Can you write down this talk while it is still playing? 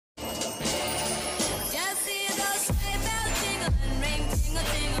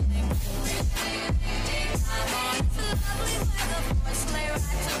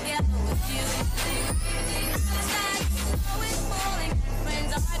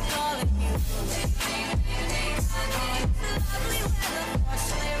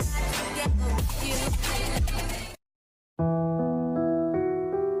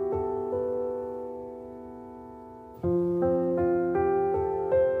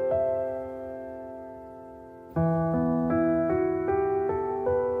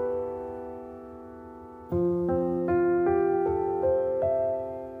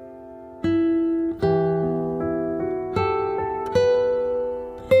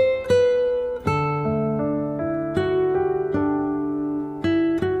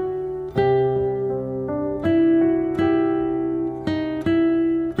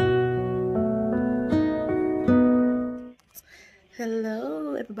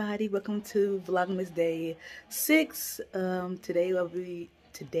everybody, welcome to Vlogmas Day 6. Today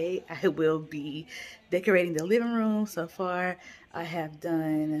I will be decorating the living room. So far I have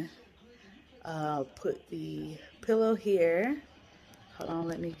done put the pillow here. Hold on,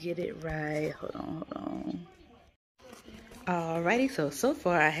 let me get it right. Hold on. Alrighty, so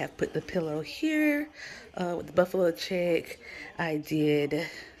far I have put the pillow here with the buffalo check. I did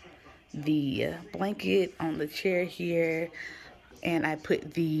the blanket on the chair here, and I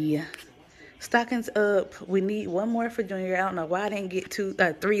put the stockings up. We need one more for Junior. I don't know why I didn't get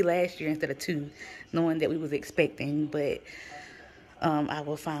three last year instead of two, knowing that we was expecting, but I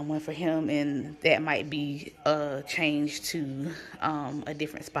will find one for him, and that might be changed to a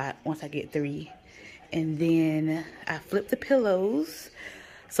different spot once I get three. And then I flipped the pillows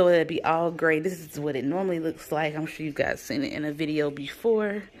so it'll be all gray. This is what it normally looks like. I'm sure you guys seen it in a video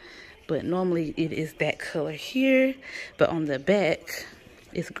before, but normally it is that color here, but on the back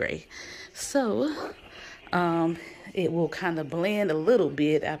it's gray. So it will kind of blend a little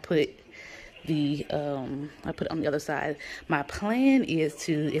bit. I put it on the other side. My plan is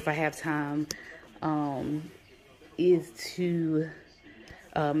to, if I have time, is to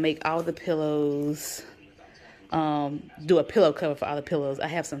make all the pillows, do a pillow cover for all the pillows. I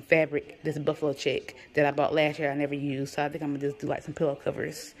have some fabric, this buffalo check that I bought last year I never used, so I think I'm gonna just do like some pillow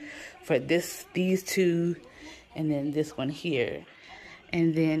covers for these two, and then this one here.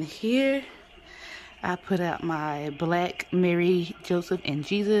 And then here I put out my black Mary, Joseph, and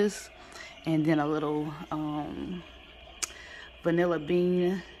Jesus, and then a little vanilla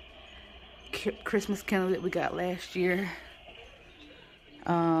bean Christmas candle that we got last year.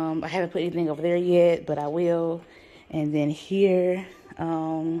 I haven't put anything over there yet, but I will. And then here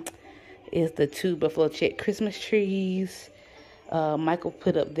is the two buffalo check Christmas trees. Michael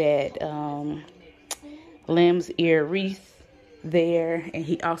put up that lamb's ear wreath there, and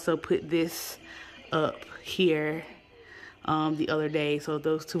he also put this up here the other day, so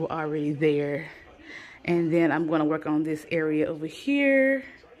those two are already there. And then I'm going to work on this area over here,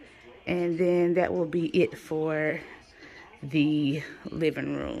 and then that will be it for the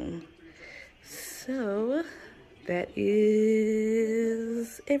living room. So that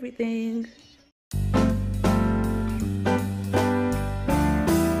is everything.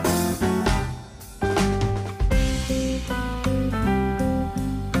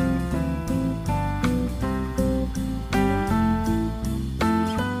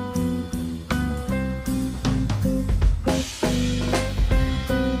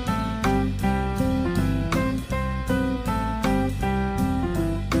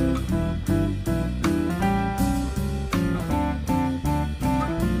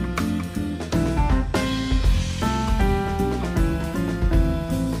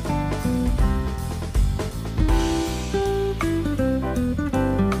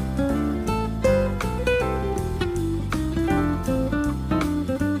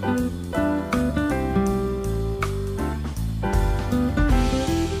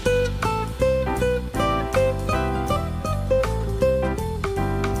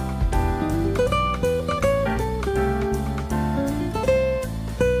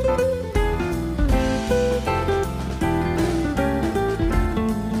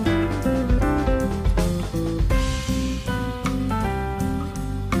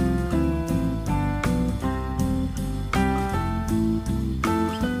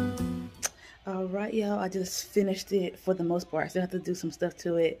 Alright, y'all, I just finished it for the most part. I still have to do some stuff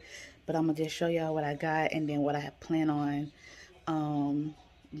to it, but I'm gonna just show y'all what I got and then what I have planned on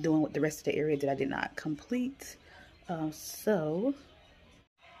doing with the rest of the area that I did not complete. So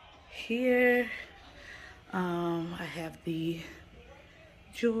here I have the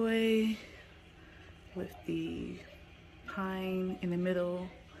joy with the pine in the middle.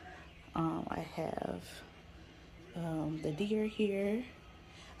 I have the deer here.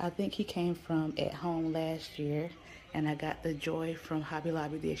 I think he came from At Home last year, and I got the joy from Hobby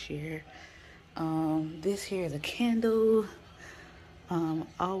Lobby this year. This here is a candle.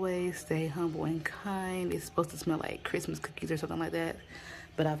 Always stay humble and kind. It's supposed to smell like Christmas cookies or something like that,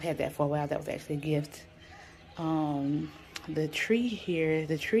 but I've had that for a while. That was actually a gift. The tree here,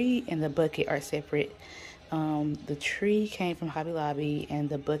 the tree and the bucket are separate. The tree came from Hobby Lobby, and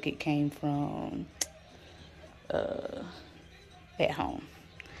the bucket came from At Home.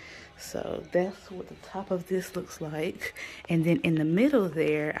 So that's what the top of this looks like. And then in the middle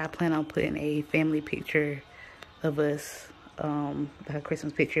there, I plan on putting a family picture of us, like a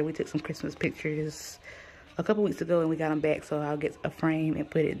Christmas picture. We took some Christmas pictures a couple weeks ago and we got them back, so I'll get a frame and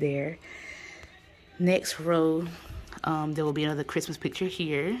put it there. Next row, there will be another Christmas picture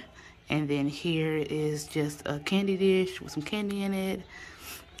here. And then here is just a candy dish with some candy in it.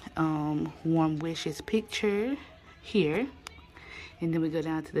 warm wishes picture here. And then we go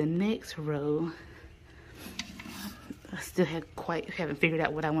down to the next row. I still haven't figured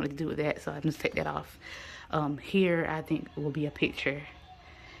out what I want to do with that, so I'm just take that off. Here I think will be a picture.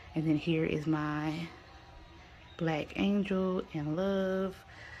 And then here is my black angel and love.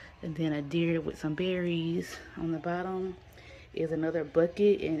 And then a deer with some berries. On the bottom is another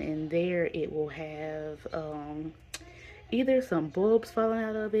bucket, and in there it will have either some bulbs falling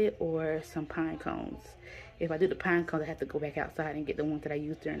out of it or some pine cones. If I do the pine cones, I have to go back outside and get the ones that I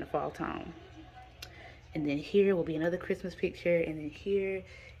used during the fall time. And then here will be another Christmas picture, and then here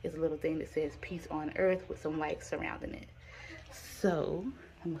is a little thing that says peace on earth with some lights surrounding it. So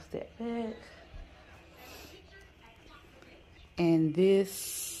I'm gonna step back. And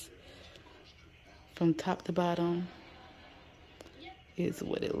this, from top to bottom, is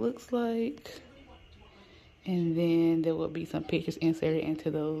what it looks like. And then there will be some pictures inserted into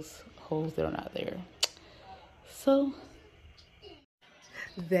those holes that are not there. So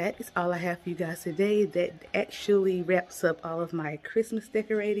that is all I have for you guys today. That actually wraps up all of my Christmas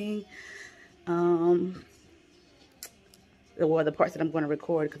decorating. Well, the parts that I'm going to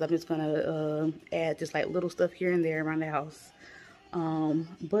record, because I'm just going to add just like little stuff here and there around the house.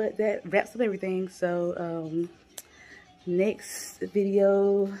 But that wraps up everything. So next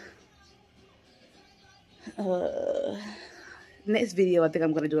video I think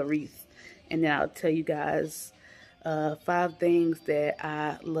I'm going to do a wreath, and then I'll tell you guys 5 things that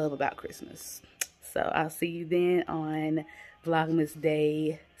I love about Christmas. So I'll see you then on Vlogmas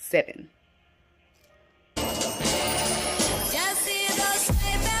Day 7.